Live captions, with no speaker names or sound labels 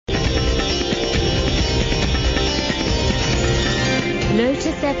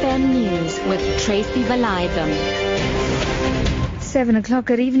FM News with Tracy Valaydham. 7 o'clock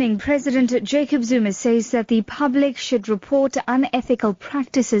at evening, President Jacob Zuma says that the public should report unethical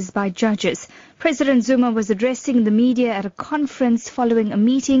practices by judges. President Zuma was addressing the media at a conference following a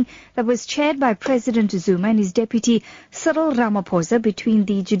meeting that was chaired by President Zuma and his deputy Cyril Ramaphosa between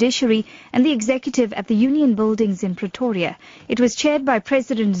the judiciary and the executive at the Union Buildings in Pretoria. It was chaired by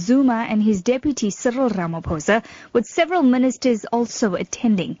President Zuma and his deputy Cyril Ramaphosa, with several ministers also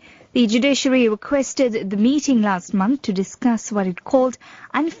attending. The judiciary requested the meeting last month to discuss what it called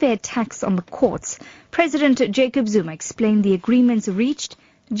unfair tax on the courts. President Jacob Zuma explained the agreements reached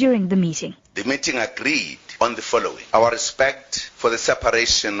during the meeting. The meeting agreed on the following: our respect for the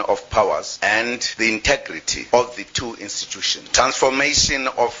separation of powers and the integrity of the two institutions. Transformation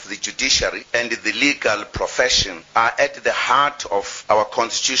of the judiciary and the legal profession are at the heart of our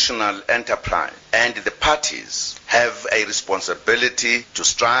constitutional enterprise, and the parties have a responsibility to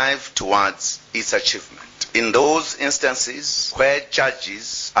strive towards its achievement. In those instances where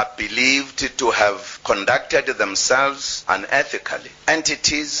judges are believed to have conducted themselves unethically,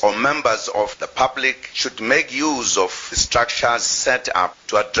 entities or members of the public should make use of the structures set up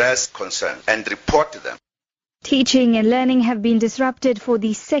to address concerns and report them. Teaching and learning have been disrupted for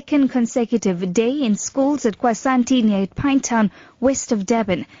the second consecutive day in schools at Kwasanti near Pinetown, west of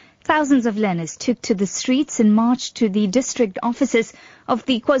Durban. Thousands of learners took to the streets and marched to the district offices of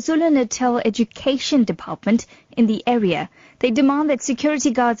the KwaZulu-Natal Education Department in the area. They demand that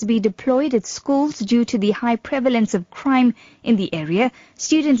security guards be deployed at schools due to the high prevalence of crime in the area.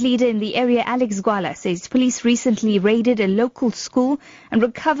 Student leader in the area, Alex Gwala, says police recently raided a local school and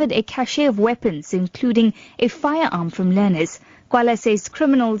recovered a cache of weapons, including a firearm from learners. Gwala says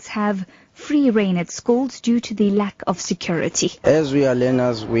criminals have free reign at schools due to the lack of security. As we are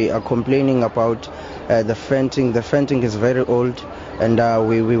learners, we are complaining about the fencing. The fencing is very old, and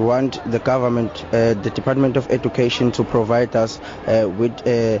we want the government, the Department of Education, to provide us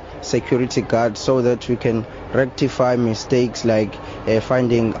with security guards so that we can rectify mistakes like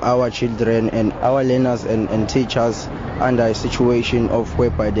finding our children and our learners and teachers under a situation of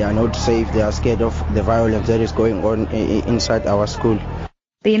whereby they are not safe, they are scared of the violence that is going on inside our school.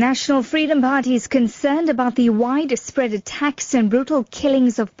 The National Freedom Party is concerned about the widespread attacks and brutal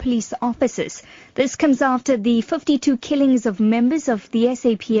killings of police officers. This comes after the 52 killings of members of the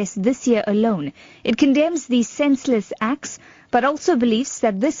SAPS this year alone. It condemns these senseless acts, but also believes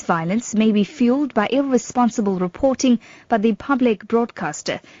that this violence may be fueled by irresponsible reporting by the public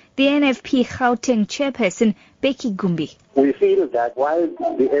broadcaster. The NFP Gauteng chairperson, Becky Gumbi. We feel that while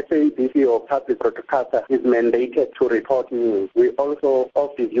the SABC or public broadcaster is mandated to report news, we also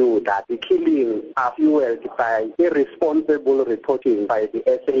of the view that the killings are fueled by irresponsible reporting by the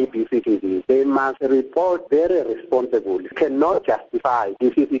SABC TV. They must report very responsibly. Cannot justify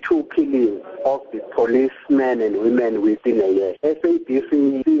the 52 killings of the policemen and women within a year.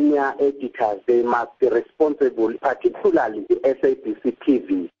 SABC senior editors, they must be responsible, particularly the SABC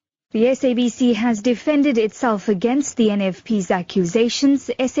TV. The SABC has defended itself against the NFP's accusations.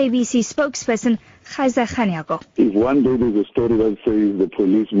 SABC spokesperson Kaiser Khanyago. If one day there's a story that says the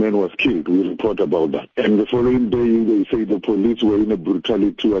policeman was killed, we report about that. And the following day they say the police were in a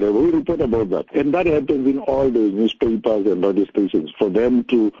brutality, whatever, we report about that. And that happens in all the newspapers and radio stations. For them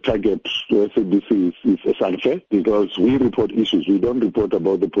to target SABC is unfair because we report issues. We don't report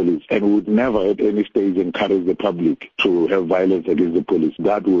about the police. And we would never at any stage encourage the public to have violence against the police.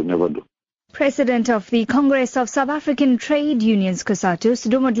 That we will never do. President of the Congress of South African Trade Unions, COSATU,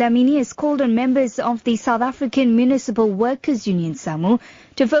 Sdumo Dlamini, has called on members of the South African Municipal Workers Union, SAMU,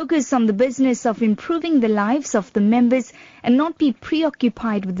 to focus on the business of improving the lives of the members and not be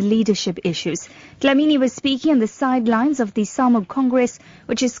preoccupied with leadership issues. Dlamini was speaking on the sidelines of the SAMU Congress,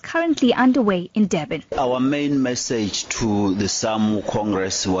 which is currently underway in Durban. Our main message to the SAMU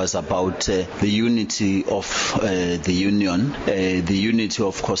Congress was about the unity of the union, the unity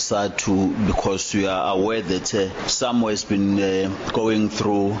of COSATU, because we are aware that SAMU has been going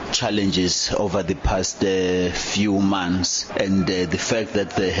through challenges over the past few months, and the fact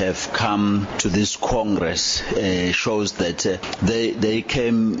that they have come to this Congress shows that they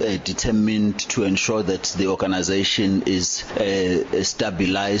came determined to ensure that the organization is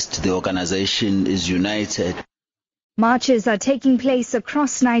stabilized, the organization is united. Marches are taking place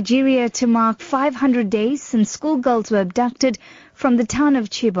across Nigeria to mark 500 days since schoolgirls were abducted from the town of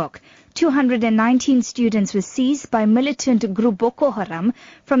Chibok. 219 students were seized by militant group Boko Haram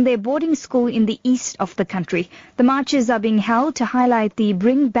from their boarding school in the east of the country. The marches are being held to highlight the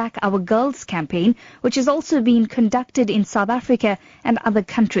Bring Back Our Girls campaign, which is also being conducted in South Africa and other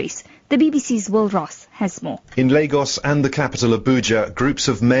countries. The BBC's Will Ross has more. In Lagos and the capital Abuja, groups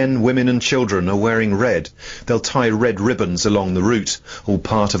of men, women and children are wearing red. They'll tie red ribbons along the route, all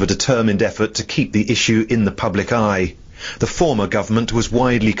part of a determined effort to keep the issue in the public eye. The former government was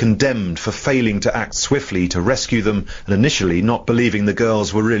widely condemned for failing to act swiftly to rescue them and initially not believing the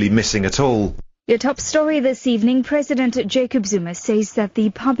girls were really missing at all. Your top story this evening, President Jacob Zuma says that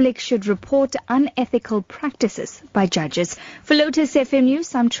the public should report unethical practices by judges. For Lotus FM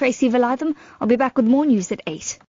News, I'm Tracy Valaydham. I'll be back with more news at 8.